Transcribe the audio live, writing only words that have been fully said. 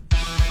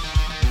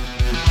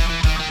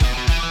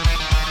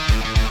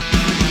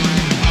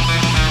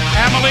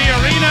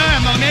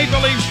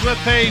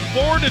with a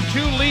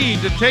 4-2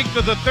 lead to take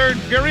to the third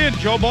period.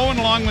 Joe Bowen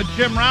along with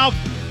Jim Ralph,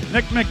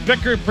 Nick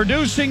McVicker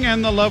producing,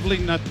 and the lovely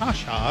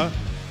Natasha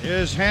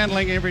is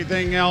handling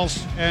everything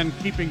else and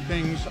keeping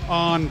things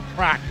on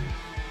track.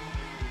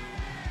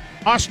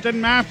 Austin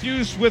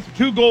Matthews with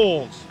 2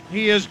 goals.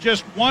 He is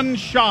just one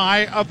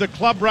shy of the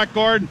club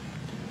record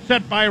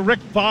set by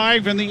Rick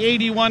Vaive in the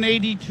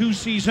 81-82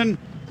 season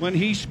when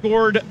he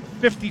scored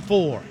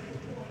 54.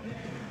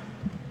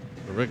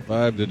 For Rick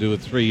Vaive to do it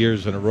 3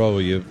 years in a row,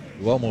 you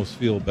almost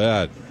feel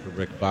bad for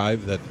Rick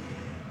Vaive that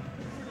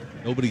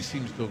nobody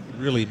seems to have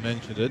really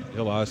mentioned it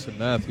until Austin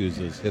Matthews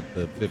has hit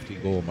the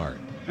 50-goal mark.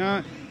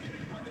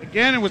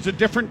 Again, it was a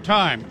different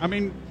time. I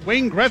mean,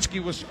 Wayne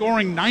Gretzky was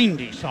scoring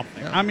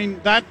 90-something. Yeah. I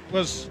mean, that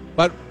was...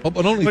 But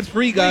only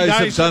three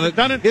guys have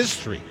done it in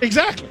history.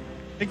 Exactly.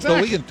 So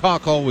we can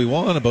talk all we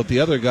want about the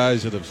other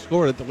guys that have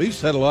scored it.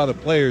 We've had a lot of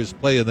players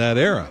play in that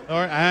era.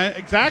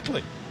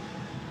 Exactly.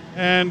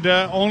 And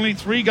only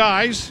 3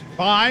 guys,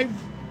 Vaive,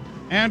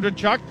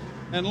 Andreychuk,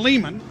 and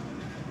Lehman,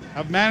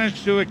 have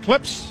managed to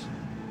eclipse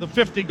the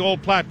 50-goal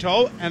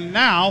plateau. And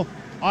now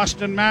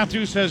Austin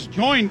Matthews has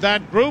joined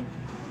that group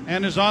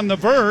and is on the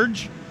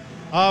verge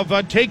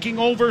of taking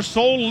over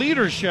sole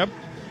leadership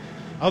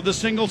of the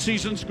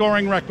single-season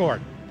scoring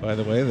record. By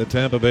the way, the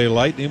Tampa Bay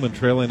Lightning, when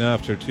trailing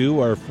after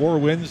 2, are 4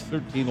 wins,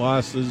 13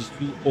 losses,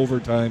 2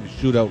 overtime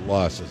shootout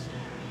losses.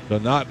 So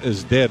not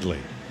as deadly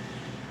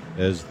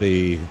as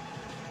the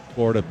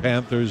Florida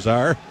Panthers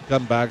are.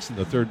 Comebacks in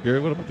the third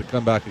period. What about the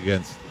comeback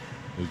against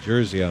New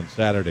Jersey on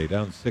Saturday?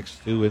 Down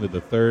 6-2 into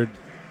the third.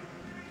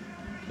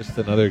 Just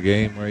another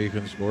game where you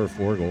can score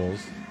 4 goals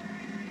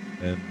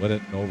and win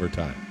it in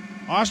overtime.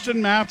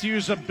 Austin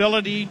Matthews'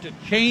 ability to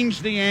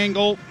change the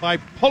angle by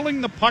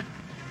pulling the puck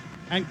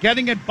and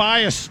getting it by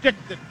a stick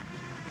that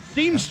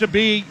seems to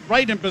be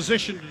right in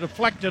position to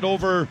deflect it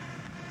over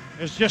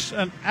is just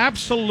an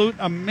absolute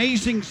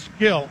amazing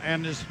skill.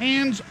 And his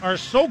hands are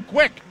so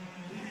quick,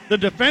 the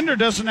defender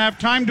doesn't have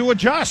time to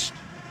adjust.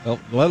 Well,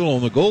 let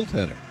alone the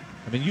goaltender.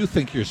 I mean, you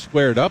think you're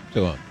squared up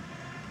to him.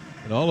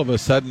 And all of a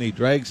sudden he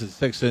drags it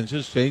 6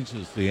 inches,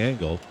 changes the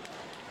angle,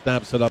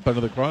 snaps it up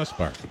under the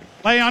crossbar.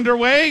 Play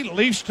underway,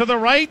 Leafs to the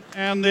right,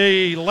 and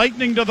the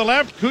Lightning to the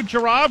left.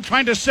 Kucherov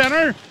trying to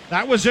center.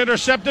 That was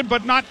intercepted,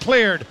 but not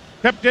cleared.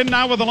 Kept in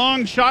now with a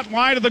long shot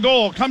wide of the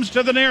goal. Comes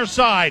to the near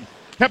side.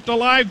 Kept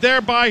alive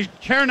there by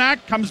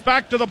Chernak. Comes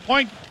back to the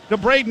point, to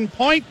Braden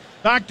Point.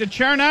 Back to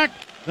Chernak.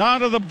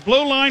 Down to the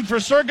blue line for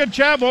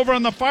Sergachev. Over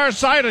on the far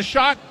side, a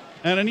shot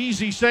and an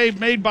easy save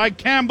made by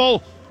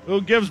Campbell,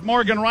 who gives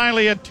Morgan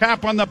Riley a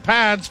tap on the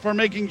pads for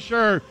making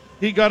sure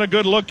he got a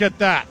good look at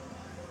that.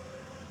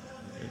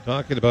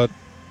 Talking about,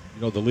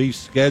 the Leafs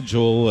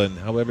schedule and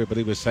how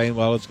everybody was saying,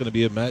 well, it's going to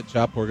be a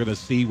matchup. We're going to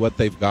see what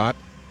they've got.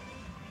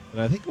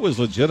 And I think it was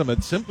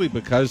legitimate simply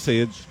because they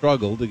had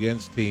struggled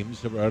against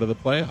teams that were out of the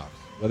playoffs,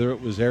 whether it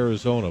was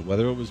Arizona,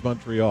 whether it was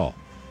Montreal,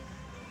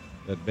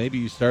 that maybe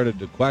you started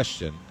to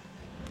question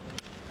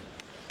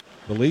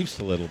the Leafs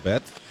a little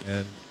bit,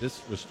 and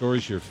this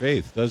restores your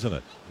faith, doesn't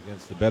it,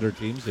 against the better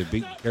teams. They've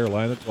beaten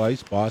Carolina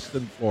twice,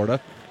 Boston, Florida.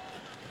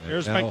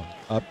 Here's now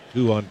up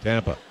 2 on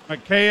Tampa.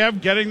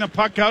 Mikheyev getting the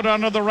puck out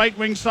onto the right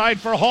wing side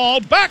for Hall.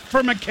 Back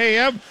for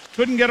Mikheyev.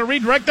 Couldn't get a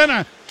redirect. Then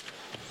a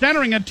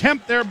centering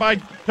attempt there by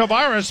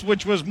Tavares,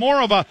 which was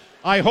more of a,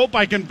 I hope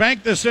I can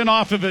bank this in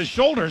off of his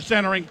shoulder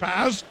centering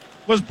pass,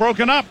 was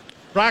broken up.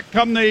 Back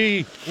come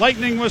the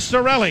Lightning with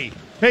Cirelli.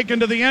 Taken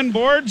to the end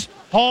boards.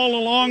 Hall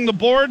along the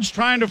boards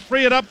trying to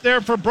free it up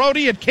there for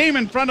Brody. It came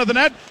in front of the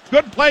net.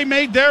 Good play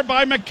made there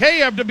by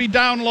Mikheyev to be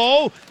down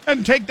low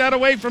and take that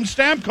away from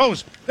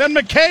Stamkos. Then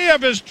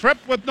Mikheyev is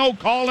tripped with no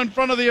call in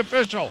front of the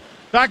official.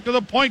 Back to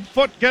the point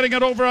foot, getting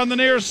it over on the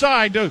near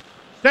side to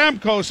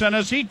Stamkos. And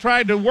as he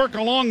tried to work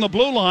along the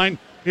blue line,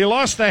 he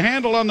lost the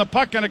handle on the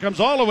puck and it comes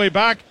all the way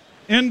back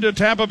into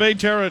Tampa Bay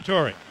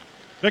territory.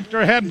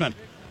 Victor Hedman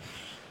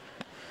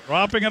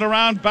dropping it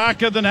around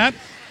back of the net.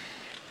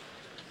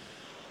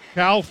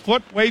 Cal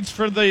Foote waits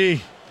for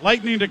the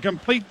Lightning to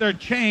complete their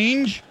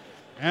change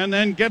and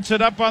then gets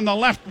it up on the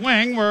left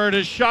wing where it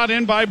is shot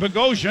in by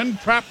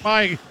Bogosian, trapped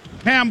by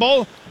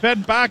Campbell,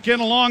 fed back in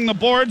along the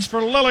boards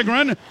for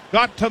Liljegren,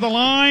 got to the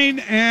line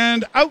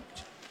and out.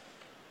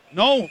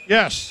 No,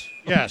 yes,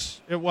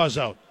 it was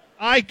out.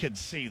 I could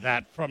see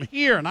that from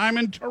here, and I'm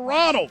in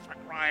Toronto, for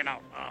crying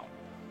out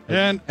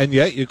loud. And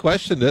yet you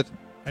questioned it.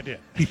 I did.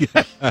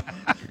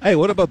 Hey,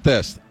 what about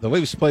this? The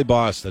Leafs play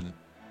Boston.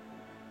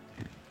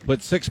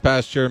 Put 6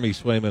 past Jeremy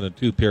Swayman in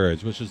 2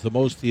 periods, which is the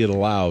most he had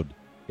allowed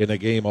in a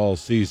game all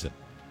season.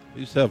 He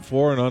used to have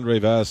 4 and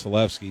Andrei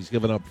Vasilevsky. He's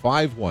given up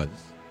 5 once,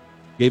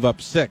 gave up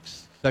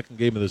 6, second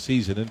game of the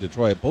season in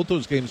Detroit. Both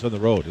those games on the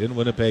road. In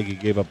Winnipeg, he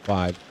gave up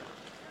 5,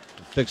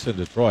 6 in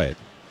Detroit.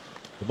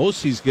 The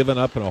most he's given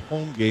up in a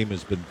home game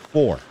has been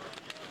 4.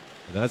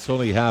 And that's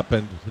only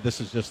happened, this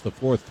is just the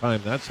 4th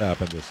time that's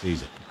happened this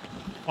season.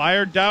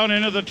 Fired down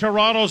into the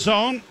Toronto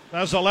zone.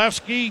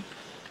 Vasilevsky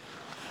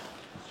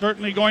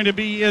certainly going to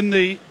be in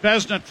the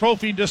Vezina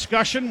Trophy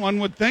discussion, one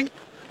would think,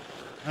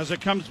 as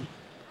it comes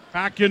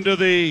back into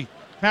the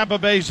Tampa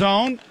Bay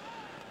zone.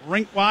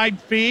 Rink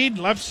wide feed,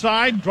 left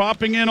side,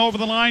 dropping in over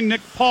the line.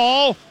 Nick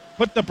Paul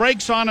put the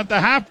brakes on at the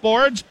half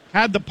boards,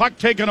 had the puck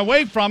taken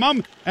away from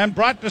him, and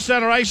brought to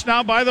center ice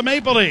now by the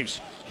Maple Leafs.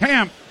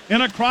 Camp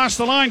in across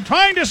the line,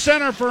 trying to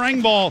center for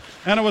Engvall,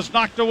 and it was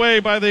knocked away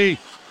by the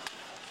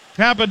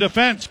Tampa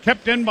defense.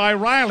 Kept in by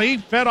Riley,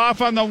 fed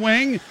off on the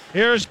wing.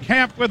 Here's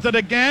Camp with it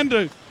again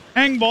to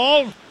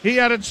Engvall. He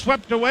had it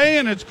swept away,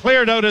 and it's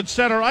cleared out at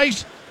center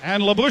ice,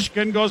 and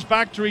Lyubushkin goes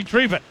back to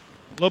retrieve it.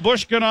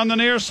 Lyubushkin on the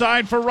near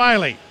side for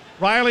Riley.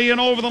 Riley in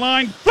over the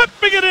line,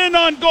 flipping it in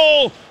on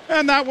goal,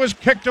 and that was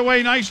kicked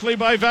away nicely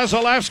by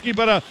Vasilevsky,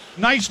 but a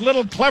nice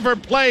little clever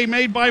play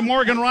made by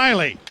Morgan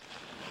Riley.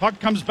 Puck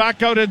comes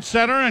back out at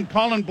center, and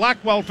Colin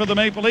Blackwell for the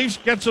Maple Leafs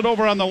gets it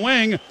over on the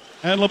wing,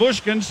 and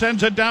Lyubushkin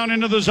sends it down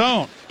into the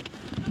zone.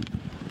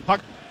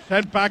 Puck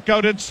sent back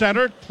out at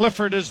center.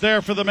 Clifford is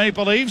there for the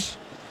Maple Leafs.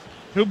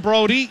 To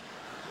Brody.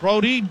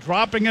 Brody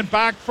dropping it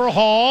back for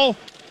Hall.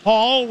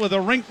 Hall with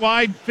a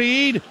rink-wide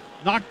feed.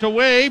 Knocked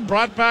away.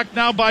 Brought back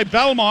now by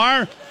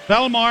Belmar.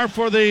 Belmar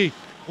for the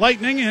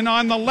Lightning in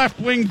on the left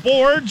wing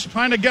boards.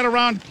 Trying to get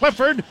around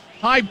Clifford.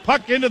 High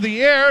puck into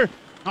the air.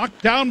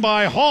 Knocked down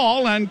by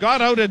Hall and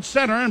got out at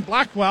center. And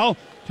Blackwell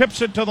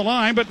tips it to the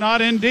line, but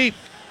not in deep.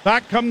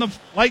 Back come the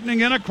Lightning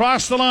in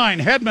across the line.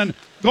 Hedman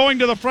going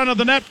to the front of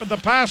the net, but the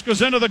pass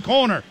goes into the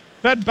corner.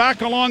 Fed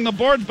back along the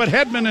boards, but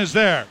Hedman is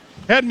there.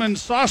 Hedman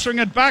saucering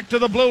it back to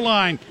the blue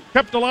line.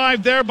 Kept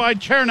alive there by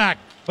Chernak,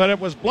 but it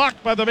was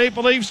blocked by the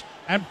Maple Leafs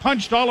and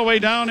punched all the way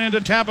down into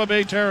Tampa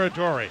Bay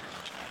territory.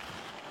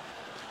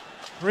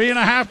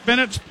 3.5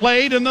 minutes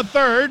played in the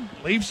third.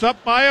 Leafs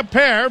up by a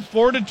pair,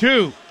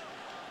 4-2.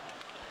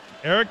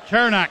 Eric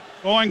Chernak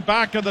going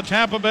back of the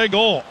Tampa Bay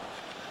goal.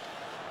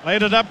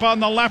 Laid it up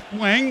on the left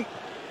wing.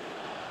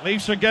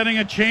 Leafs are getting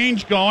a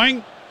change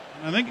going.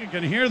 I think you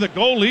can hear the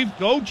Go Leaf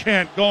Go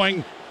chant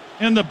going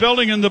in the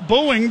building and the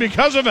booing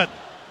because of it.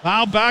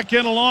 Now back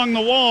in along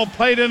the wall,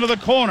 played into the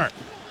corner.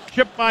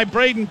 Chipped by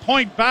Braden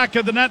Point back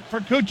of the net for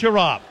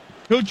Kucherov.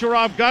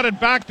 Kucherov got it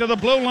back to the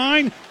blue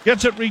line.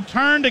 Gets it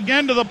returned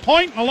again to the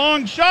point. A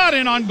long shot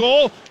in on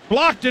goal.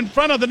 Blocked in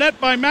front of the net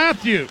by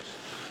Matthews.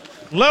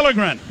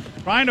 Liljegren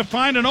trying to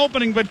find an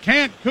opening but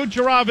can't.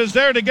 Kucherov is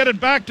there to get it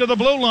back to the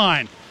blue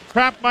line.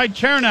 Trapped by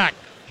Chernak.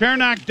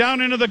 Chernak down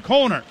into the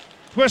corner.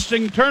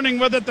 Twisting, turning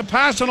with it. The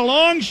pass and a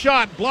long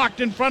shot blocked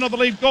in front of the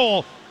Leaf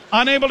goal.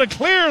 Unable to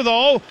clear,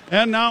 though.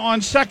 And now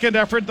on second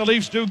effort, the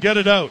Leafs do get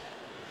it out.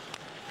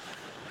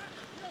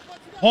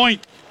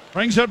 Point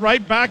brings it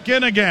right back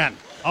in again,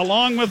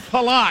 along with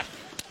Palat.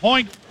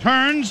 Point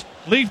turns.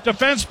 Leaf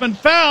defenseman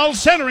fell.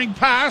 Centering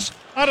pass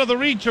out of the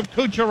reach of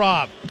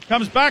Kucherov.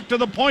 Comes back to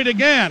the point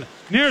again.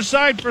 Near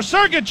side for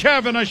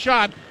Sergachev, and a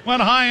shot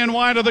went high and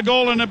wide of the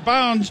goal, and it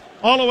bounds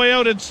all the way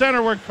out at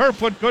center where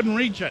Kerfoot couldn't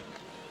reach it.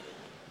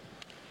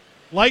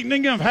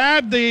 Lightning have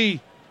had the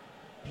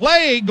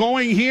play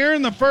going here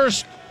in the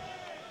first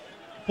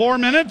 4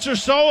 minutes or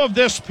so of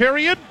this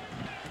period.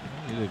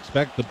 You'd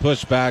expect the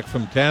push back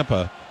from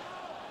Tampa.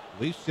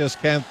 Leafs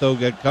just can't, though,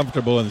 get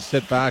comfortable and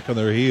sit back on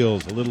their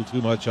heels. A little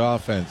too much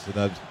offense in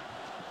that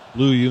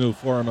blue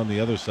uniform on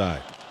the other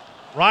side.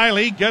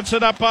 Riley gets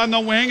it up on the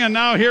wing, and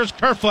now here's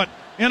Kerfoot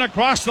in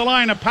across the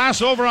line. A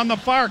pass over on the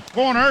far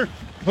corner.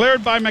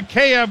 Cleared by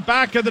Mikheyev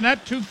back of the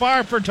net. Too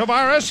far for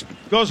Tavares.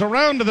 Goes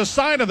around to the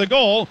side of the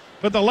goal,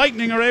 but the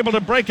Lightning are able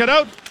to break it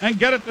out and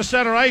get it to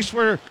center ice,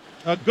 where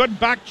a good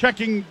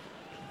back-checking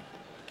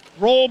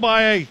roll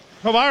by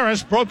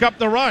Tavares broke up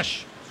the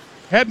rush.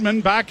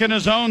 Hedman back in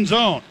his own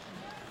zone.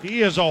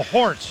 He is a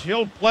horse.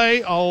 He'll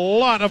play a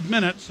lot of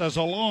minutes as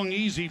a long,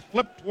 easy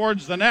flip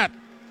towards the net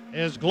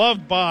is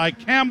gloved by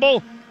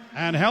Campbell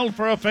and held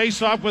for a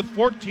face-off with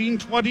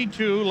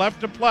 14:22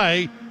 left to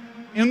play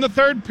in the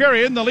third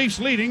period. The Leafs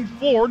leading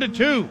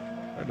 4-2.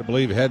 Hard to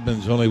believe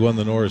Hedman's only won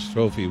the Norris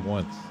Trophy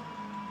once.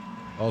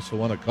 Also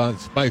won a Conn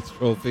Smythe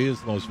Trophy as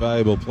the most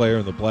valuable player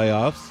in the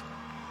playoffs.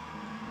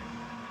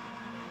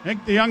 I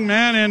think the young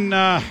man in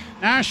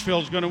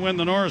Nashville is going to win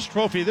the Norris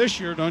Trophy this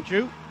year, don't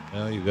you?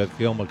 Well, you've got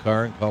Cale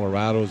Makar in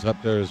Colorado's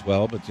up there as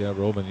well, but yeah,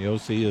 Roman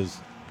Josi is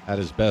at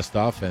his best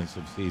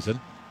offensive season.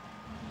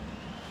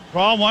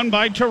 Draw one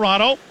by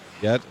Toronto.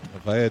 Yet,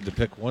 if I had to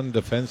pick one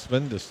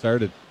defenseman to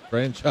start a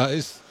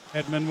franchise,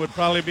 Hedman would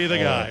probably be the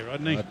guy,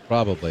 wouldn't he?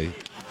 Probably,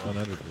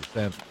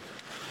 100%.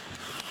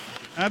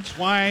 That's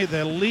why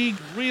the league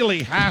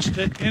really has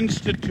to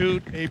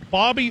institute a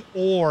Bobby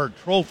Orr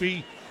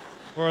trophy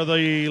for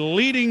the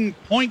leading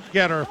point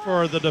getter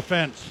for the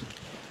defense.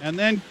 And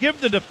then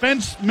give the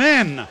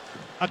defensemen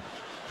a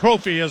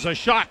trophy as a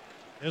shot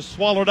is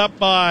swallowed up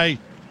by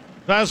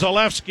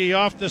Vasilevsky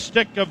off the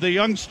stick of the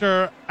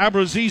youngster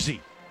Abruzzese.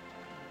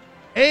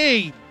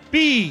 A-B-B-R-U-Z-Z-E-S-E.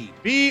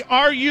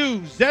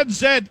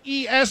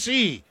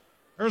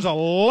 There's a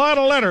lot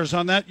of letters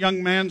on that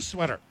young man's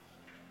sweater.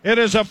 It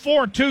is a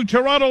 4-2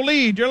 Toronto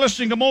lead. You're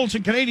listening to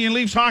Molson Canadian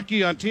Leafs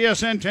Hockey on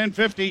TSN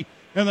 1050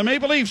 and the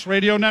Maple Leafs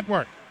Radio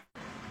Network.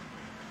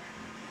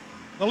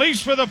 The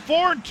Leafs with a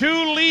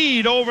 4-2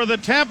 lead over the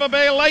Tampa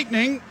Bay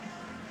Lightning.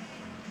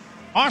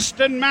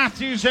 Austin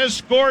Matthews has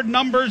scored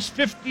numbers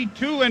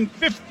 52 and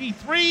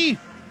 53.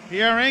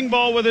 Pierre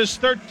Engvall with his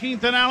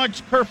 13th and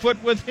Alex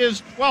Kerfoot with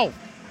his 12th.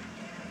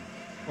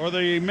 For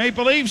the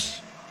Maple Leafs.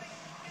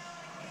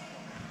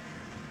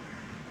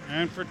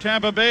 And for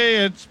Tampa Bay,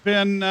 it's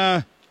been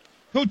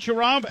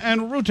Kucherov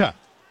and Ruta.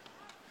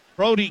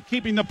 Brody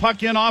keeping the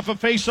puck in off a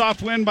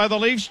face-off win by the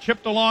Leafs,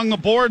 chipped along the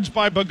boards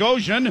by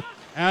Bogosian,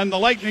 and the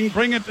Lightning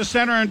bring it to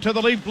center and to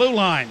the Leaf blue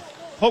line.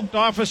 Poked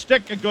off a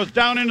stick, it goes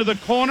down into the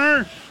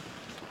corner.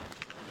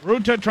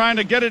 Ruta trying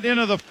to get it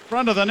into the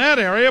front of the net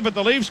area, but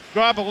the Leafs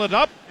gobble it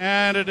up,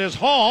 and it is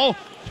Hall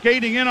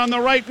skating in on the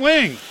right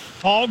wing.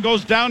 Hall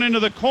goes down into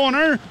the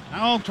corner.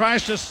 Now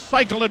tries to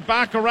cycle it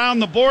back around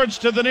the boards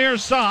to the near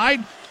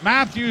side.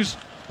 Matthews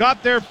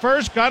got there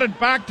first, got it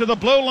back to the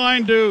blue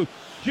line to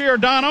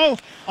Giordano.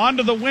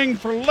 Onto the wing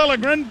for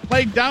Liljegren.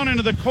 Played down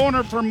into the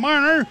corner for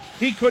Marner.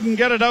 He couldn't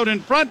get it out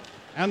in front.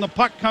 And the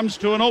puck comes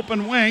to an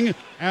open wing.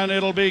 And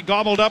it'll be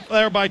gobbled up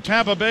there by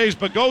Tampa Bay's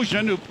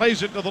Bogosian, who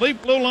plays it to the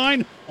Leaf blue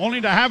line,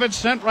 only to have it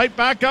sent right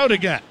back out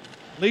again.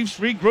 Leafs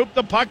regroup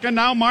the puck, and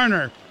now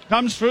Marner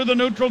comes through the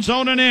neutral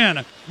zone and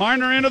in.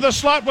 Marner into the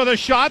slot with a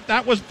shot.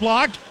 That was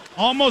blocked.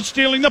 Almost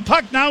stealing the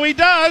puck. Now he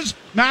does.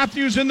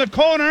 Matthews in the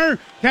corner.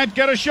 Can't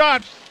get a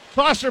shot.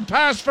 Saucer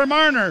pass for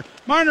Marner.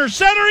 Marner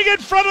centering in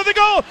front of the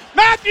goal.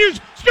 Matthews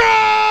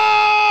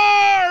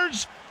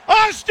scores!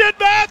 Austin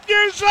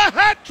Matthews, a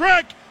hat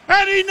trick!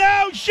 And he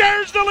now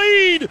shares the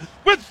lead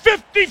with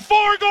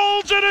 54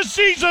 goals in a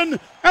season.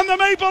 And the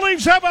Maple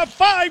Leafs have a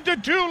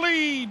 5-2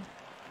 lead.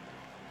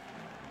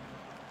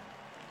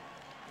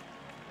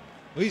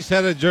 We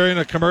said it during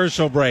a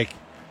commercial break.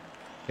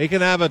 He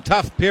can have a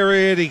tough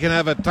period. He can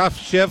have a tough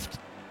shift.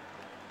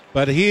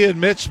 But he and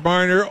Mitch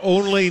Marner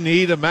only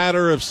need a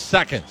matter of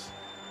seconds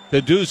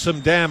to do some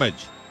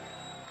damage.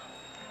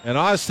 And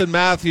Austin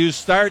Matthews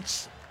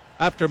starts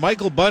after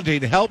Michael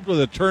Bunting helped with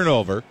a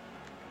turnover.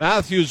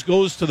 Matthews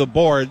goes to the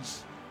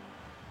boards.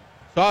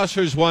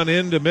 Saucers one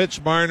in to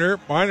Mitch Marner.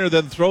 Marner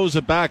then throws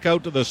it back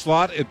out to the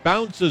slot. It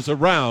bounces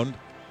around.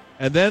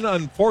 And then,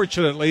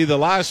 unfortunately, the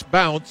last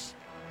bounce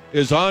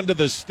is onto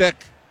the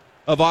stick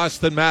of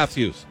Austin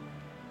Matthews.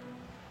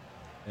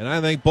 And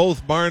I think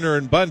both Marner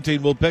and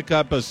Bunting will pick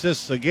up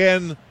assists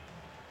again.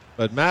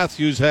 But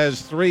Matthews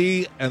has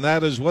 3, and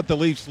that is what the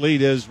Leafs'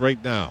 lead is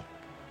right now.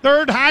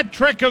 Third hat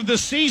trick of the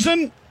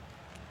season.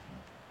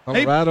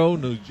 Colorado,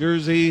 New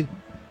Jersey,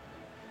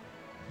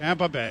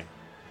 Tampa Bay.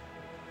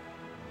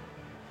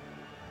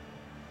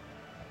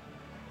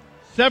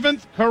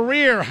 7th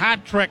career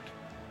hat trick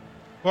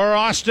for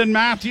Austin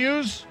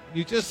Matthews.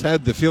 You just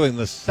had the feeling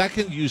the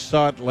second you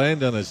saw it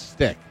land on his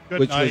stick, Good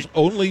which night. was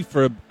only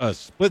for a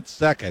split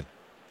second,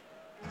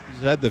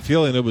 you had the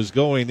feeling it was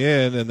going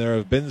in, and there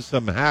have been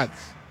some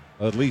hats,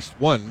 at least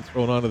one,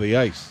 thrown onto the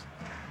ice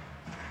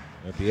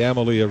at the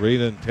Amalie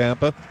Arena in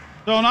Tampa.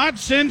 So not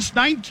since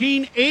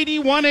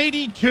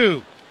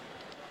 1981-82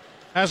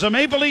 has a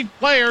Maple Leaf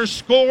player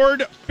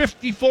scored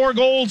 54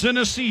 goals in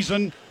a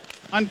season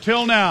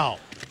until now.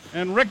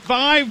 And Rick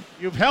Vaive,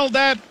 you've held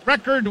that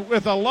record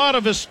with a lot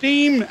of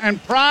esteem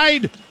and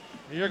pride.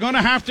 You're going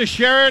to have to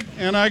share it,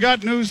 and I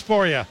got news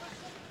for you.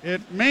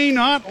 It may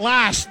not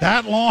last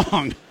that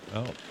long.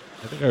 Well,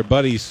 I think our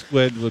buddy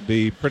Squid would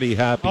be pretty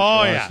happy for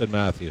Austin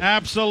Matthews.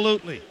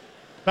 Absolutely.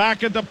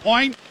 Back at the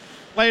point,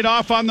 played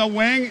off on the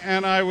wing,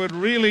 and I would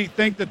really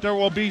think that there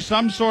will be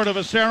some sort of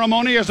a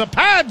ceremony as a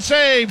pad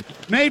save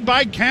made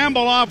by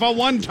Campbell off a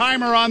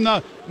one-timer on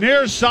the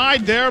near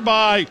side there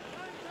by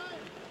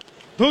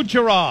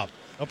Kucherov.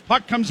 The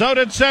puck comes out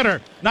at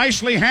center.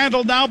 Nicely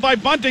handled now by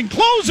Bunting,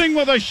 closing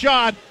with a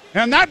shot.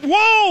 And that,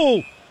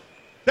 whoa!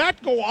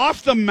 That go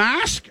off the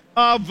mask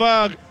of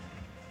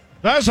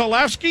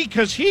Vasilevsky,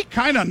 because he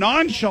kind of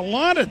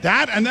nonchalanted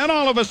that, and then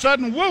all of a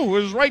sudden, woo,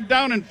 was right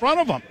down in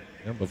front of him.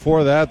 And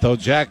before that, though,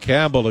 Jack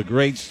Campbell, a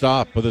great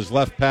stop with his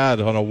left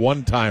pad on a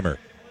one-timer.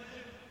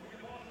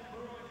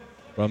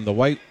 From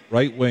the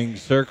right wing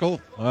circle,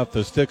 off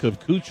the stick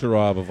of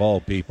Kucherov, of all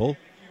people.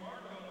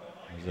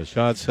 As the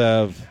shots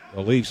have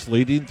the Leafs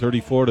leading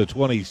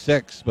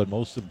 34-26, but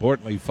most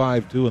importantly,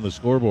 5-2 on the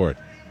scoreboard.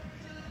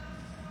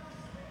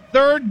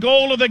 Third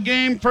goal of the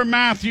game for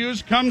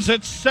Matthews comes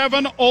at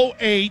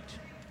 7:08.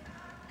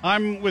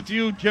 I'm with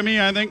you, Jimmy.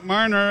 I think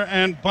Marner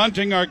and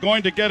Bunting are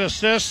going to get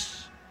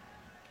assists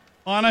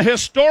on a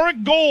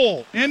historic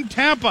goal in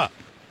Tampa.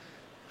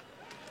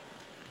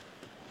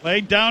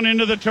 Played down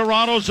into the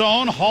Toronto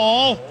zone.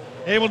 Hall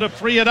able to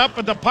free it up,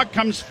 but the puck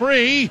comes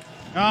free.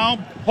 Now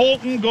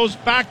Holton goes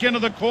back into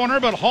the corner,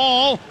 but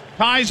Hall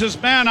ties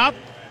his man up.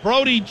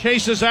 Brody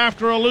chases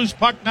after a loose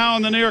puck now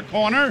in the near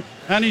corner,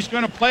 and he's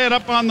going to play it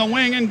up on the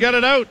wing and get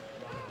it out.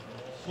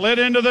 Slid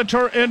into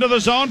the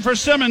zone for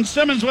Simmons.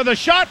 Simmons with a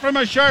shot from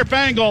a sharp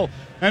angle,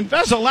 and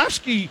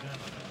Vasilevsky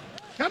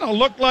kind of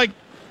looked like,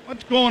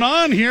 what's going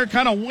on here,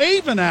 kind of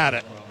waving at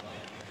it.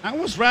 That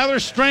was rather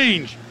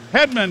strange.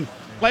 Hedman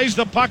plays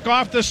the puck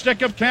off the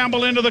stick of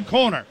Campbell into the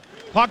corner.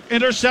 Puck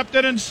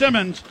intercepted, and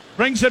Simmons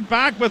brings it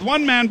back with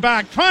one man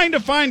back, trying to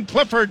find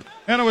Clifford,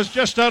 and it was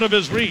just out of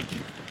his reach.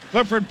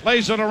 Clifford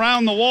plays it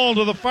around the wall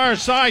to the far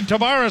side.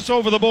 Tavares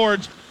over the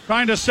boards,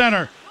 trying to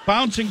center.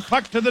 Bouncing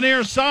puck to the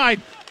near side.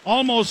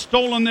 almost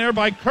stolen there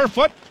by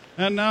Kerfoot.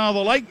 And now the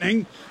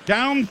Lightning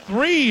down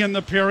 3 in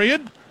the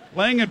period.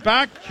 Playing it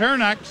back.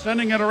 Chernak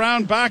sending it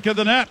around back of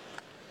the net.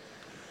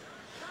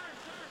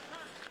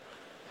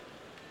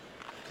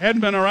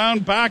 Hedman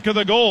around back of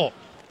the goal.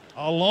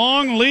 A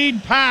long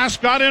lead pass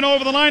got in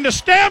over the line to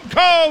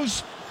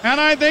Stamkos. And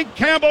I think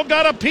Campbell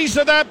got a piece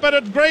of that, but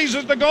it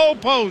grazes the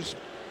goalpost.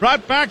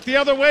 Brought back the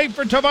other way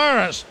for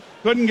Tavares.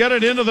 Couldn't get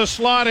it into the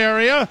slot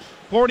area.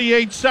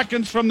 48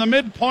 seconds from the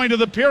midpoint of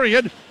the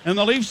period, and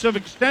the Leafs have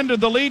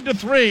extended the lead to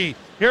 3.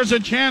 Here's a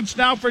chance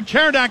now for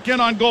Chernak in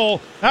on goal.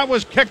 That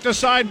was kicked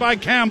aside by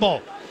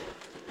Campbell.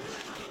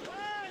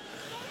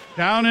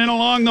 Down in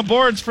along the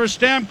boards for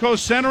Stamkos,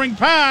 centering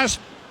pass.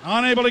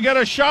 Unable to get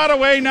a shot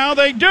away. Now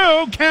they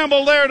do.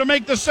 Campbell there to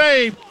make the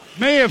save.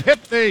 May have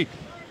hit the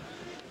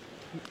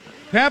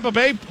Tampa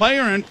Bay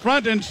player in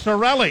front in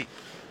Cirelli.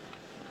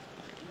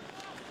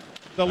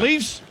 The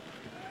Leafs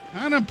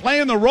kind of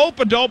playing the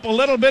rope-a-dope a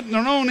little bit in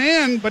their own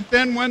end, but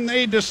then when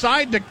they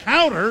decide to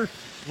counter,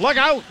 look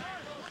out.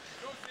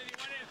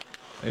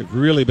 They've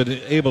really been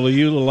able to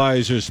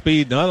utilize their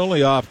speed, not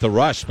only off the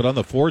rush, but on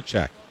the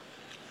forecheck.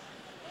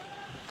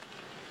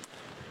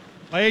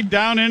 Played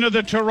down into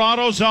the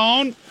Toronto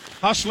zone.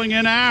 Hustling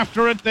in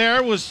after it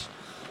there was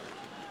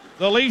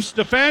the Leafs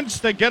defense.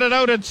 They get it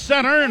out at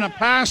center, and a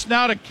pass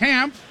now to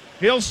Camp.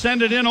 He'll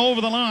send it in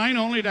over the line,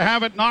 only to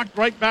have it knocked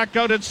right back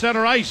out at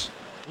center ice.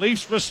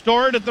 Leafs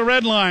restored at the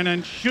red line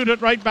and shoot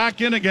it right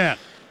back in again.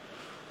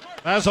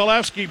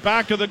 Vasilevsky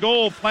back of the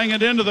goal, playing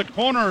it into the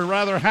corner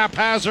rather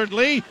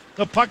haphazardly.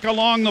 The puck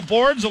along the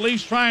boards. The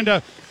Leafs trying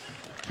to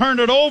turn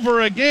it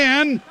over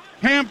again.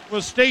 Camp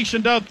was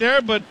stationed out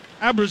there, but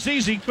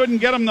Abruzzese couldn't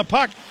get him the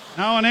puck.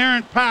 Now an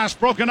errant pass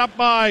broken up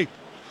by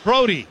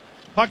Brody.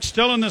 Puck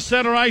still in the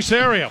center ice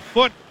area.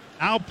 Foot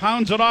now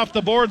pounds it off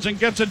the boards and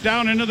gets it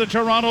down into the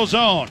Toronto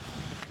zone.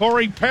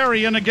 Corey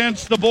Perry in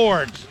against the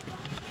boards.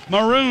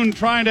 Maroon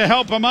trying to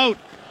help him out.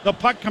 The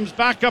puck comes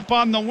back up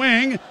on the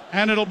wing,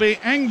 and it'll be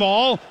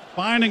Engvall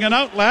finding an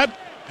outlet.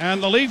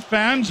 And the Leaf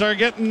fans are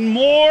getting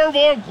more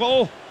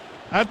vocal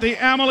at the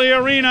Amalie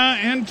Arena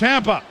in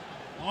Tampa.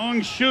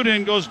 Long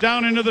shooting goes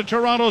down into the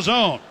Toronto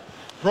zone.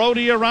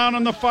 Brody around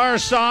on the far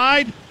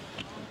side.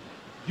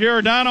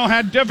 Giordano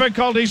had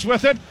difficulties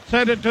with it.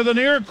 Sent it to the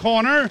near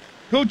corner.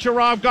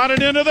 Kucherov got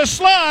it into the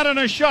slot, and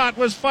a shot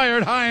was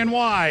fired high and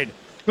wide.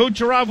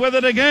 Kucherov with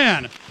it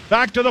again.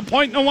 Back to the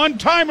point, and a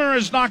one-timer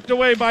is knocked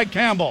away by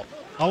Campbell.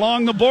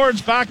 Along the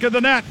boards, back of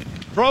the net.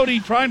 Brody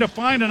trying to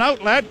find an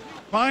outlet.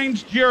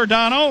 Finds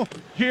Giordano.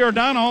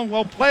 Giordano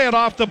will play it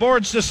off the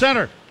boards to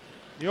center.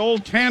 The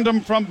old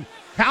tandem from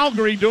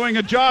Calgary doing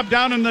a job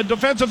down in the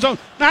defensive zone.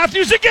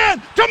 Matthews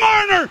again to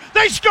Marner.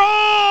 They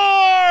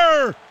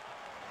score!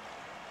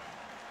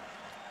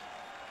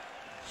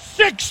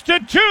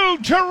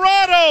 6-2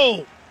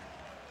 Toronto.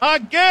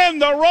 Again,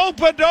 the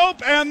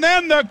rope-a-dope and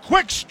then the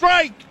quick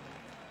strike.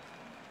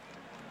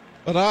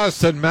 But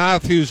Austin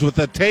Matthews with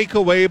the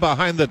takeaway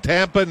behind the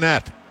Tampa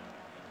net.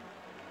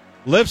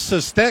 Lifts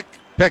the stick,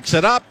 picks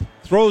it up,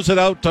 throws it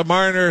out to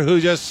Marner, who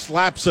just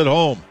slaps it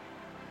home.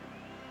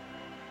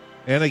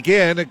 And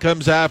again, it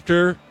comes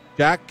after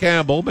Jack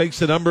Campbell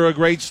makes a number of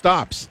great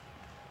stops.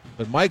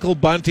 But Michael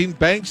Bunting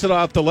banks it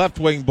off the left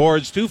wing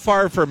boards, too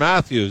far for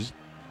Matthews.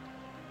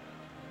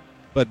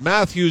 But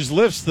Matthews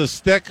lifts the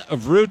stick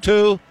of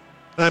Ruutu.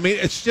 I mean,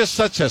 it's just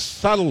such a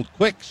subtle,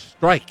 quick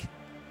strike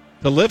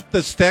to lift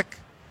the stick,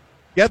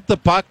 get the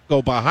puck,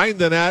 go behind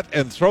the net,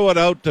 and throw it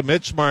out to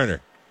Mitch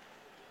Marner.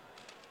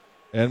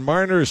 And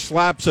Marner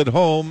slaps it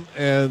home,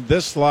 and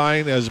this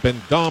line has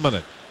been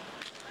dominant.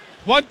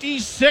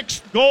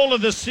 26th goal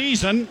of the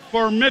season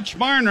for Mitch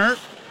Marner.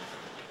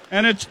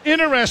 And it's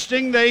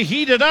interesting, they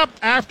heated up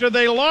after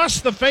they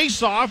lost the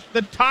faceoff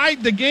that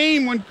tied the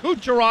game when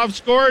Kucherov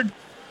scored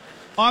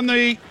on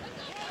the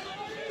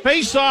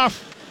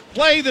faceoff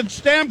play that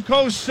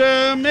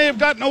Stamkos may have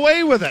gotten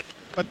away with it.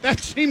 But that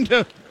seemed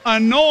to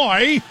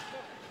annoy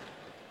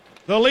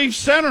the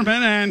Leafs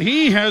centerman, and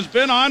he has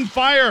been on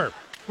fire.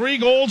 3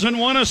 goals and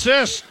 1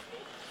 assist.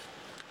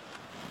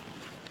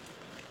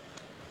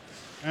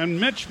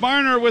 And Mitch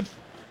Marner with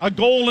a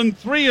goal and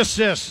 3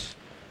 assists.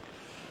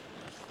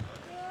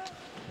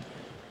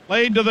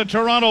 Played to the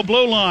Toronto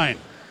blue line.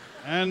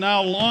 And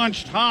now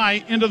launched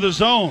high into the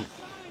zone.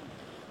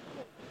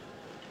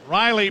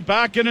 Riley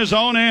back in his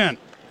own end.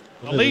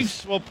 The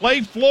Leafs will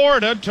play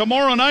Florida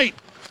tomorrow night.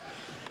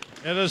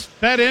 It is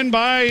fed in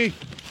by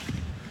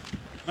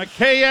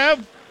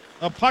Mikheyev.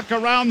 The puck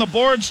around the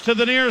boards to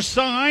the near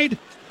side.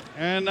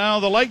 And now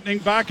the Lightning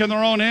back in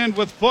their own end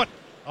with Foot.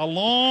 A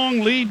long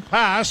lead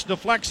pass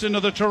deflects into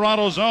the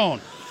Toronto zone.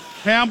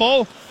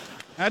 Campbell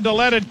had to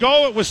let it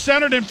go. It was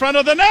centered in front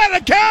of the net.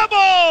 And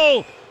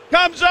Campbell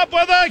comes up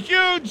with a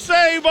huge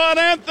save on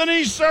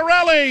Anthony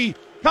Cirelli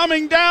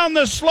coming down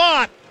the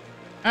slot.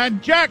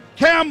 And Jack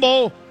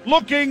Campbell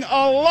looking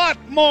a lot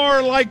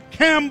more like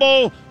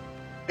Campbell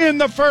in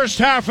the first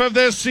half of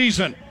this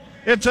season.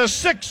 It's a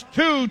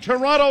 6-2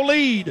 Toronto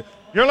lead.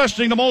 You're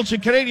listening to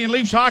Molson Canadian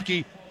Leafs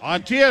Hockey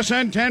on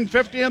TSN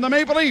 1050 and the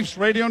Maple Leafs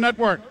Radio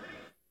Network.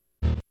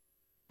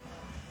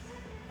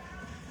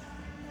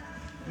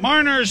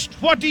 Marner's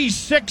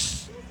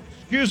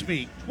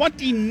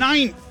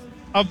 29th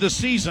of the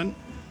season.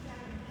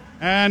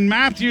 And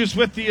Matthews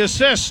with the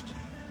assist.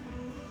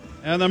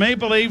 And the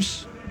Maple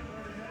Leafs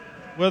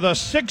with a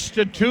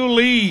 6-2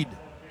 lead.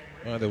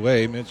 By the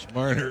way, Mitch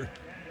Marner,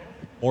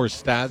 more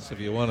stats if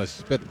you want to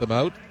spit them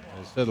out.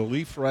 Has set a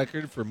Leaf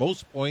record for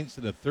most points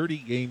in a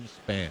 30-game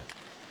span.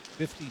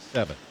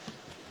 57.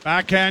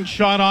 Backhand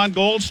shot on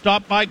goal,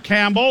 stopped by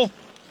Campbell.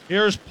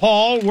 Here's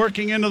Paul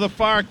working into the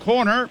far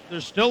corner.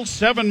 There's still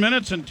 7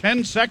 minutes and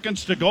 10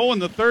 seconds to go in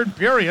the third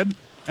period,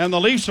 and the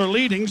Leafs are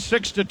leading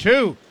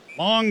 6-2.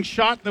 Long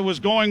shot that was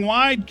going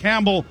wide.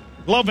 Campbell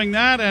gloving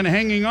that and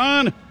hanging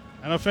on,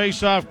 and a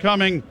face-off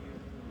coming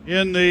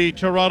in the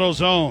Toronto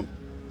zone.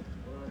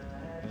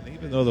 And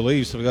even though the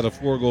Leafs have got a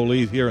 4-goal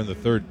lead here in the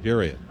third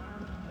period,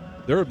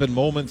 there have been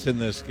moments in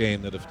this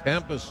game that if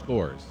Tampa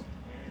scores,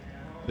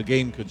 the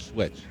game could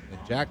switch. And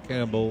Jack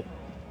Campbell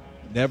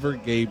never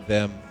gave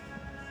them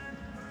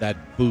that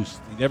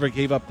boost. He never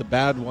gave up the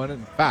bad one.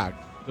 In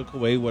fact, took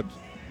away what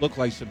looked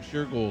like some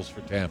sure goals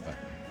for Tampa.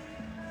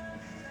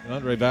 And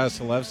Andrei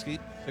Vasilevsky,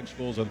 6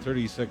 goals on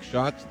 36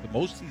 shots. The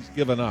most he's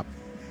given up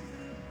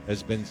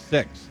has been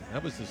 6.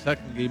 That was the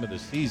second game of the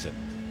season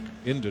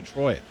in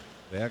Detroit.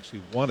 They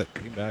actually won it,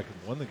 came back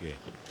and won the game.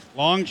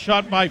 Long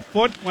shot by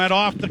Foot, went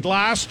off the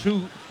glass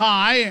too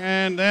high,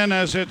 and then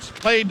as it's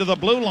played to the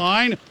blue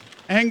line,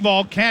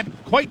 Engvall can't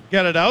quite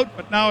get it out,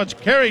 but now it's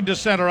carried to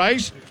center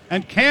ice,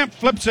 and Camp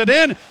flips it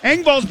in.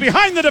 Engvall's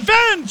behind the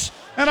defense,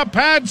 and a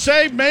pad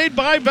save made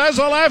by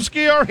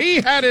Vasilevsky, or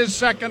he had his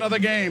second of the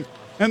game.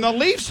 And the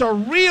Leafs are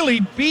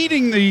really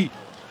beating the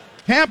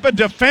Tampa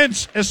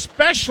defense,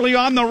 especially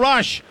on the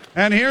rush.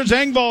 And here's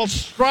Engvall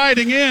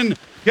striding in,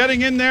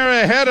 getting in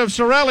there ahead of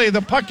Cirelli.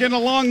 The puck in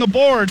along the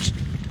boards.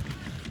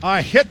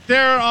 A hit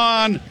there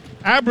on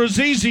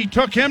Abruzzese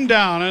took him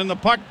down, and the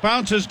puck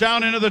bounces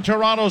down into the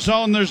Toronto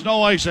zone. There's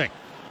no icing.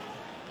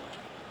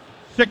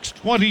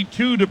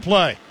 6:22 to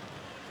play.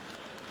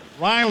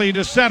 Riley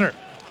to center.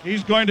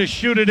 He's going to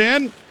shoot it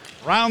in.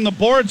 Round the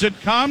boards it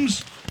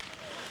comes.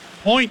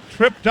 Point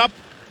tripped up.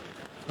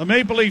 The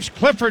Maple Leafs,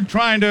 Clifford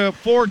trying to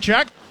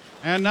forecheck.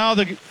 And now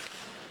the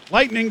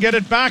Lightning get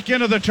it back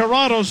into the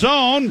Toronto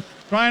zone.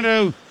 Trying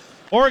to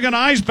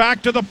organize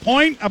back to the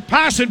point. A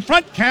pass in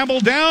front.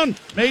 Campbell down.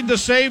 Made the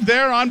save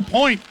there on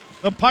point.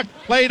 The puck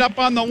played up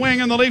on the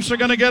wing, and the Leafs are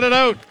going to get it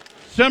out.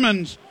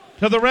 Simmons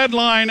to the red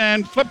line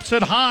and flips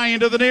it high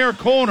into the near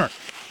corner.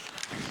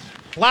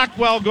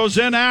 Blackwell goes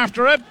in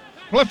after it.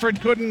 Clifford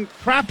couldn't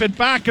crap it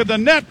back of the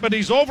net, but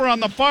he's over on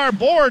the far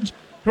boards,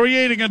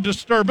 creating a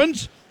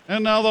disturbance.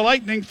 And now the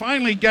Lightning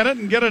finally get it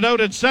and get it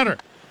out at center.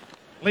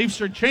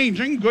 Leafs are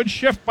changing. Good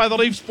shift by the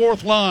Leafs'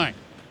 fourth line.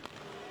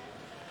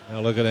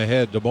 Now looking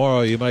ahead,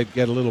 tomorrow you might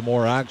get a little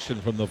more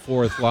action from the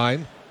fourth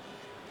line.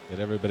 Get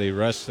everybody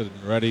rested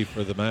and ready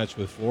for the match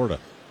with Florida.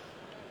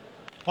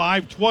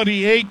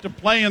 5:28 to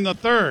play in the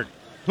third.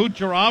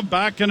 Kucherov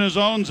back in his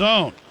own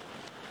zone.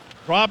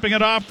 Dropping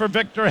it off for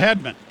Victor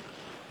Hedman.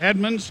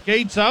 Hedman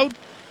skates out.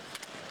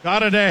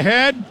 Got it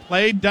ahead.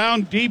 Played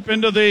down deep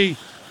into the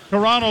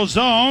Toronto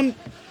zone.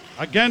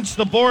 Against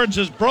the boards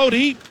is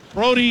Brody.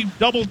 Brody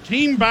double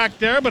team back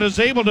there, but is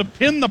able to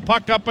pin the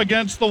puck up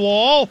against the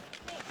wall.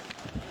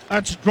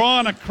 That's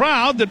drawing a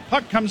crowd. That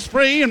puck comes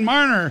free, and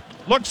Marner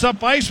looks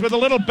up ice with a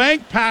little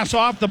bank pass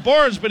off the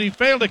boards, but he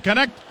failed to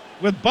connect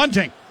with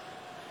Bunting.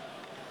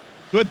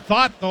 Good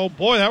thought, though.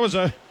 Boy, that was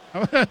a...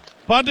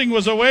 Bunting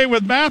was away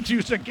with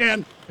Matthews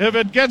again. If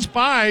it gets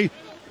by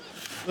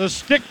the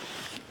stick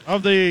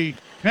of the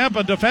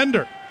Tampa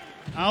defender.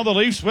 Now the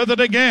Leafs with it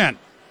again.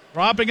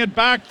 Dropping it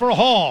back for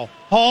Hall.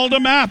 Hall to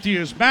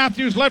Matthews.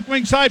 Matthews left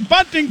wing side.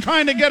 Bunting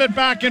trying to get it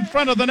back in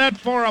front of the net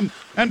for him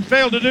and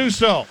failed to do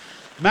so.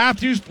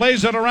 Matthews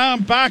plays it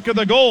around back of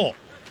the goal.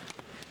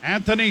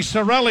 Anthony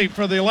Cirelli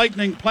for the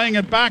Lightning playing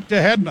it back to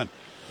Hedman.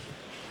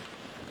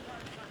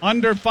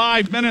 Under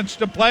 5 minutes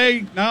to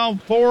play. Now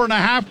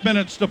 4.5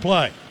 minutes to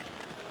play.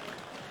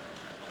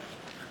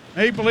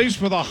 Maple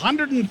Leafs with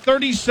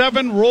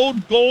 137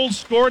 road goals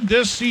scored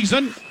this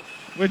season,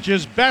 which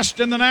is best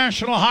in the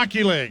National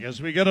Hockey League,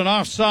 as we get an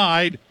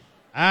offside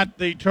at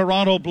the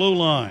Toronto blue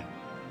line.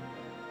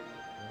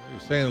 You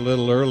were saying a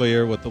little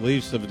earlier what the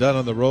Leafs have done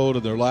on the road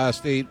in their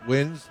last 8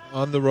 wins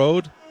on the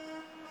road.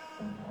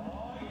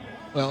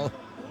 Well,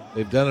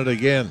 they've done it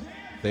again.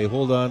 If they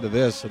hold on to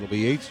this, it'll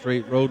be 8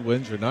 straight road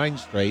wins or 9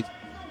 straight,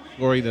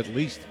 scoring at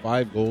least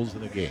 5 goals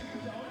in a game.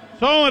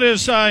 So it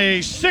is a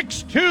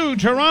 6-2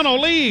 Toronto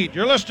lead.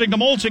 You're listening to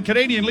Molson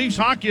Canadian Leafs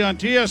Hockey on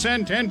TSN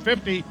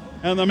 1050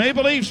 and the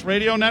Maple Leafs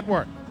Radio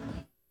Network.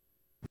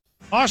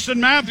 Austin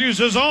Matthews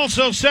has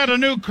also set a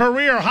new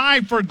career high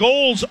for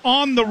goals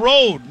on the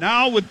road,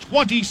 now with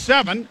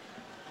 27.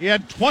 He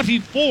had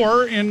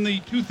 24 in the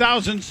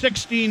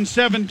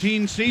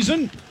 2016-17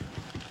 season.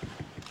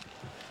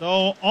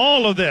 So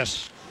all of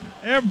this,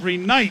 every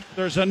night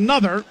there's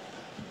another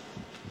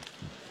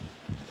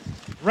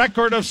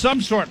record of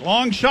some sort.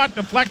 Long shot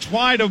deflects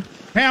wide of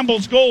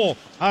Campbell's goal.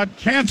 A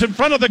chance in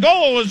front of the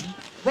goal is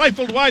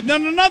rifled wide.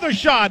 Then another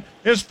shot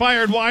is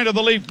fired wide of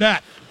the Leaf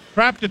net.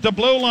 Trapped at the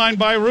blue line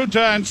by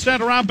Ruta and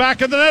sent around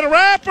back in the net.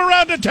 Wrap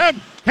around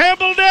attempt.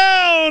 Campbell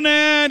down,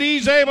 and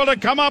he's able to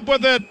come up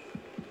with it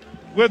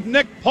with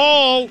Nick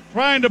Paul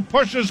trying to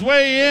push his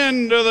way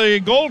into the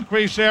goal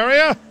crease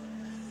area.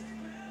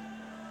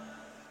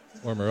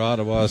 Former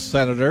Ottawa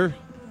Senator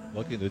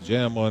looking to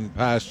jam one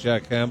past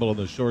Jack Campbell on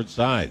the short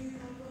side.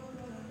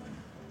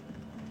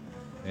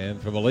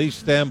 And from a Leafs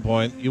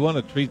standpoint, you want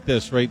to treat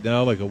this right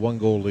now like a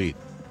one-goal lead.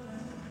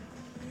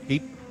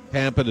 Keep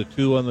Tampa to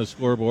 2 on the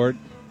scoreboard.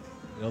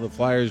 You know, the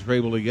Flyers were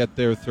able to get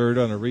their third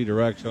on a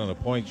redirection on a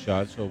point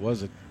shot, so it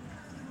wasn't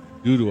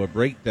due to a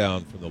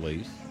breakdown for the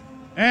Leafs.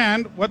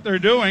 And what they're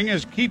doing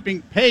is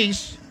keeping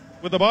pace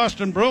with the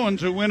Boston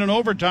Bruins, who win in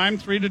overtime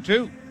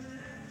 3-2.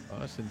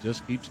 Boston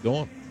just keeps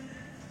going.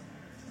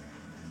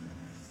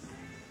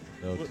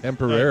 So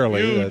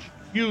temporarily,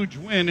 huge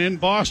win in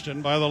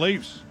Boston by the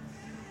Leafs.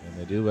 And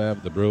they do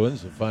have the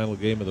Bruins, the final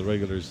game of the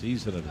regular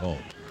season at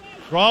home.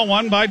 Draw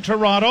one by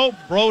Toronto.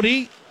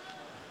 Brody,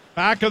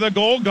 back of the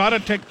goal, got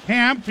it to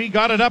Camp. He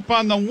got it up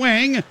on the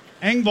wing.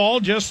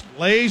 Engvall just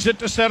lays it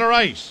to center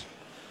ice.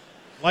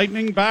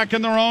 Lightning back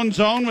in their own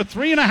zone with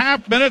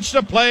 3.5 minutes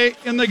to play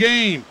in the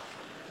game.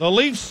 The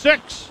Leafs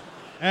 6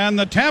 and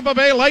the Tampa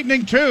Bay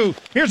Lightning 2.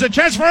 Here's a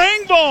chance for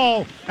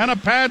Engvall and a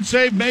pad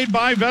save made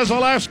by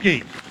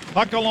Vasilevsky.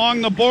 Puck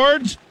along the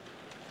boards.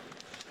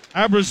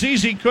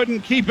 Abruzzese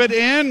couldn't keep it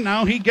in.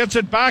 Now he gets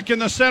it back in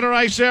the center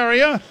ice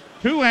area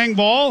to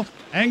Engvall.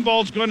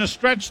 Engvall's going to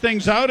stretch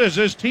things out as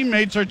his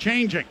teammates are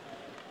changing.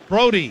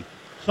 Brody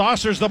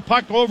saucers the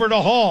puck over to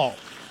Hall.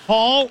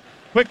 Hall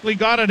quickly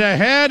got it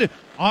ahead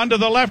onto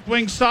the left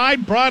wing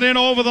side, brought in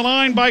over the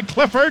line by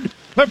Clifford.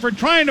 Clifford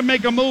trying to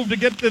make a move to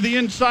get to the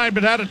inside,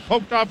 but had it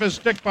poked off his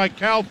stick by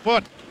Cal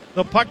Foote.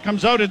 The puck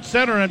comes out at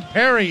center, and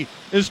Perry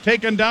is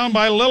taken down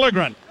by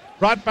Liljegren.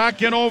 Brought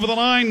back in over the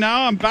line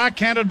now and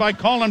backhanded by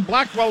Colin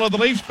Blackwell of the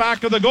Leafs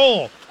back of the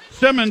goal.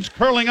 Simmons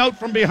curling out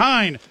from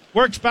behind.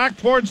 Works back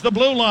towards the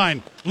blue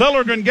line.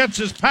 Liljegren gets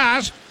his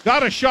pass.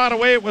 Got a shot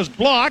away. It was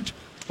blocked.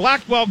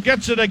 Blackwell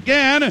gets it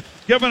again.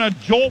 Given a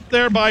jolt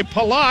there by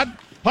Palat.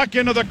 Puck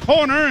into the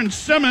corner, and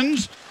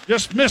Simmons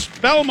just missed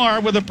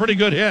Belmar with a pretty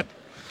good hit.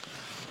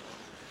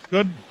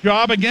 Good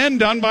job again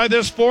done by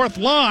this fourth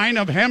line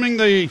of hemming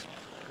the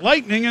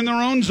Lightning in their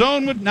own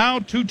zone with now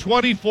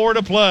 2:24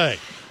 to play.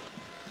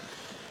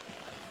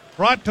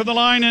 Brought to the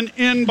line and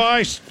in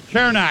by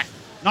Chernak.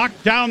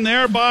 Knocked down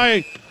there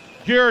by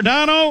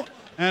Giordano.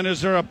 And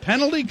is there a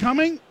penalty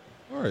coming?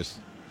 Of course.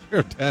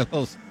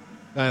 Giordano's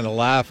kind of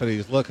laughing.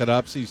 He's looking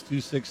up. Sees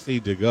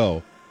 2:16 to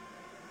go.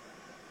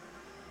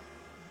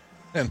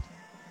 And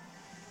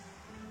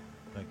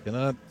I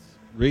cannot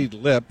read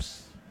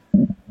lips.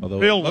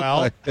 Although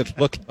it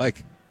looked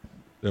like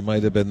there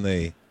might have been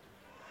the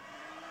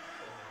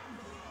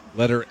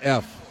letter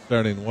F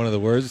starting one of the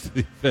words to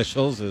the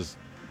officials as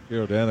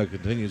Giordano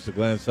continues to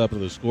glance up at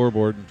the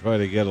scoreboard and try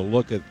to get a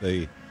look at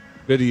the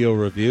video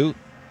review.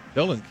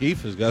 Dylan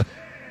Keefe has got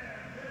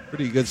a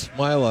pretty good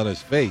smile on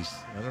his face.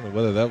 I don't know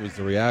whether that was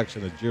the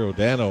reaction of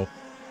Giordano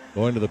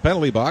going to the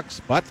penalty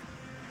box, but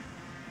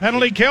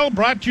penalty kill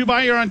brought to you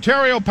by your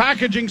Ontario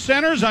Packaging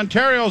Centers,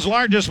 Ontario's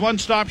largest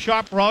one-stop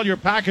shop for all your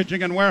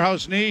packaging and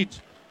warehouse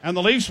needs. And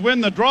the Leafs win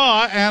the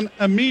draw and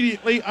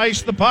immediately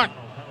ice the puck.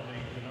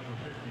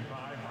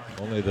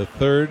 Only the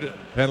third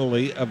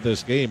penalty of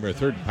this game, or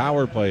third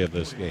power play of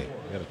this game.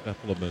 We had a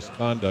couple of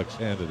misconducts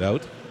handed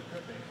out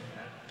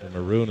to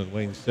Maroon and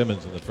Wayne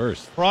Simmons in the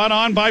first. Brought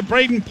on by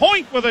Braden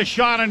Point with a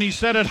shot, and he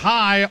set it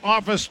high.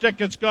 Off a stick,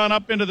 it's gone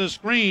up into the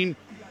screen.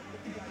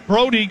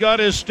 Brody got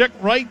his stick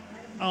right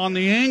on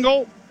the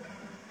angle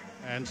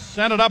and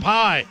sent it up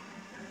high.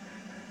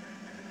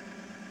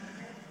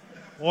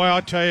 Boy,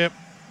 I'll tell you,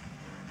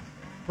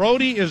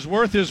 Brody is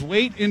worth his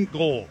weight in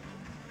gold.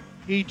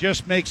 He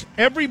just makes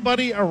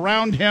everybody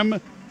around him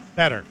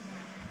better.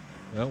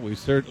 Well, we've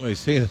certainly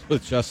seen it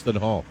with Justin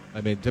Hall. I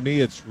mean, to me,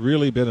 it's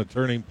really been a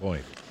turning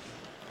point.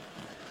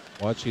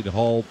 Watching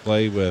Hall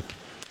play with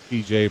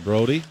T.J.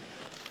 Brody.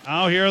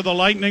 Now here the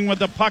Lightning with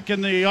the puck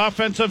in the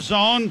offensive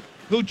zone.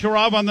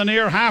 Kucherov on the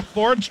near half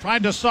boards,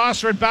 tried to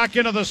saucer it back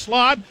into the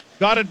slot.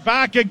 Got it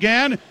back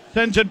again,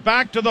 sends it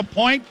back to the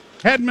point.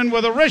 Hedman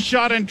with a wrist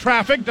shot in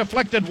traffic,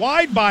 deflected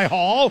wide by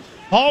Hall.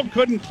 Hall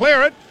couldn't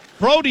clear it.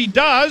 Brody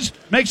does,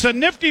 makes a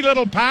nifty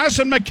little pass,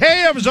 and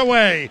Mikheyev's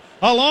away,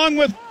 along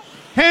with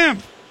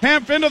Camp.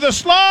 Camp into the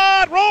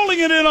slot, rolling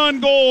it in on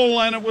goal,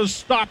 and it was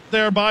stopped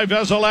there by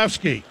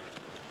Vasilevsky.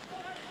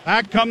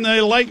 Back come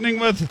the Lightning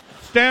with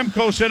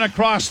Stamkos in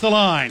across the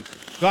line.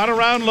 Got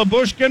around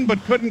Lyubushkin,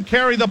 but couldn't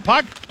carry the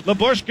puck.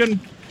 Lyubushkin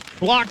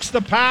blocks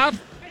the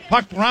path.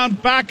 Puck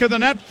round back of the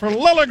net for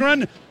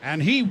Liljegren,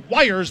 and he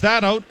wires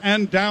that out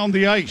and down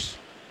the ice.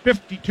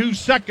 52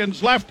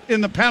 seconds left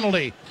in the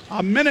penalty.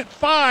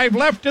 1:05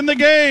 left in the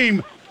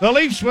game. The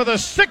Leafs with a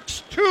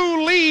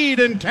 6-2 lead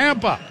in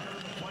Tampa.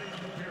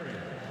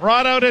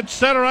 Brought out at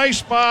center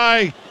ice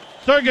by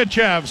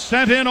Sergachev.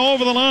 Sent in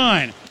over the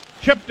line.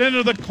 Chipped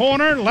into the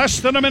corner.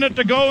 Less than a minute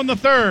to go in the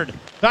third.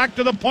 Back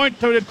to the point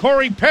to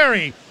Corey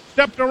Perry.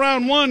 Stepped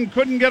around one.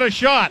 Couldn't get a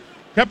shot.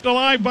 Kept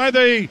alive by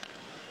the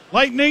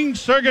Lightning,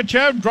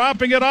 Sergachev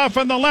dropping it off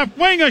on the left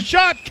wing. A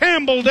shot,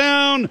 Campbell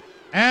down,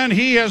 and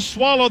he has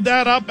swallowed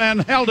that up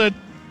and held it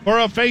for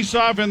a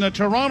face-off in the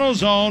Toronto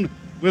zone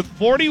with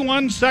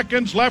 41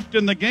 seconds left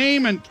in the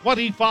game and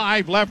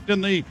 25 left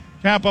in the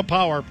Tampa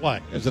power play.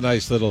 There's a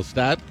nice little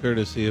stat,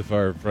 courtesy of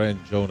our friend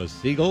Jonas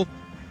Siegel.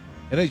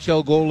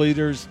 NHL goal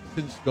leaders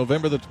since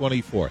November the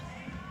 24th.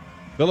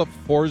 Philip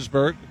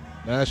Forsberg,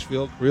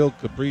 Nashville, Kirill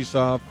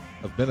Kaprizov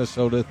of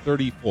Minnesota,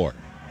 34.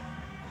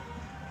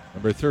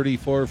 Number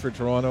 34 for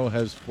Toronto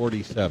has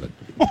 47.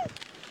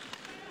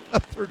 A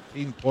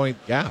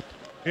 13-point gap.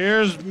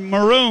 Here's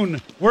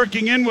Maroon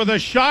working in with a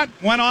shot.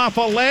 Went off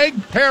a leg.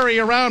 Perry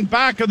around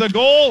back of the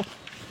goal.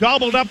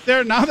 Gobbled up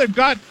there. Now they've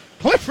got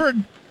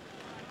Clifford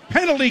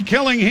penalty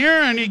killing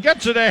here, and he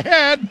gets it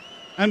ahead.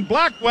 And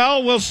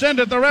Blackwell will send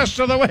it the rest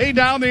of the way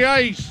down the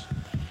ice.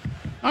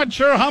 Not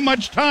sure how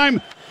much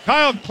time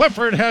Kyle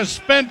Clifford has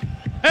spent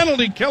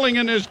penalty killing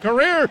in his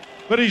career,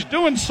 but he's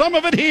doing some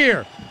of it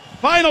here.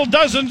 Final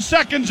dozen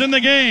seconds in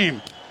the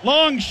game.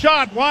 Long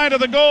shot wide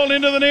of the goal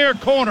into the near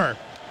corner.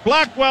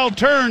 Blackwell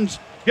turns,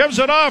 gives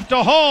it off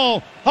to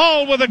Hall.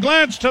 Hall with a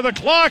glance to the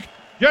clock,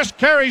 just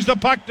carries the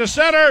puck to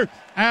center,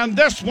 and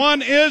this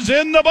one is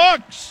in the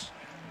books.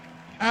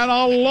 And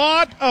a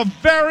lot of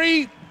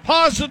very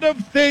positive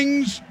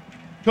things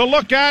to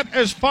look at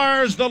as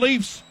far as the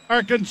Leafs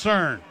are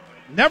concerned.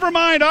 Never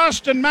mind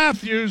Austin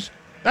Matthews,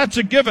 that's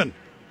a given.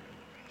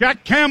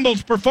 Jack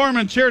Campbell's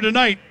performance here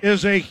tonight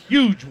is a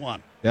huge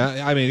one.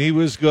 Yeah, I mean, he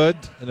was good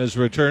in his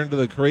return to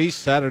the crease.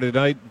 Saturday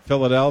night in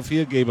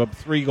Philadelphia, gave up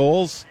 3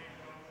 goals.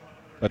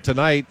 But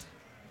tonight,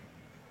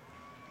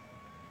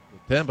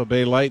 the Tampa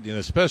Bay Lightning,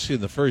 especially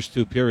in the first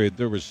 2 periods,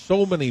 there were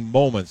so many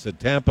moments that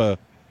Tampa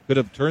could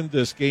have turned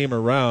this game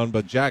around,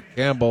 but Jack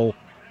Campbell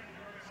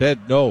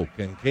said no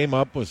and came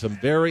up with some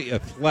very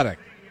athletic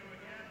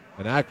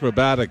and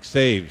acrobatic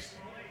saves.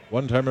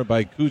 One-timer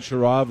by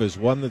Kucherov is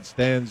one that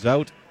stands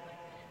out.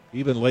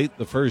 Even late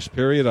the first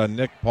period on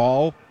Nick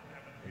Paul.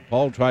 And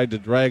Paul tried to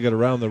drag it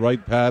around the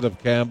right pad of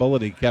Campbell,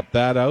 and he kept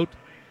that out.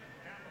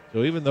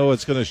 So even though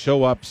it's going to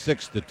show up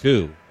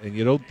 6-2, and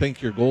you don't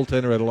think your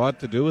goaltender had a lot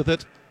to do with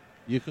it,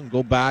 you can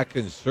go back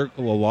and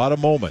circle a lot of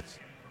moments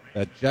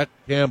that Jack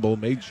Campbell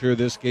made sure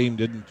this game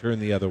didn't turn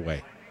the other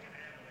way.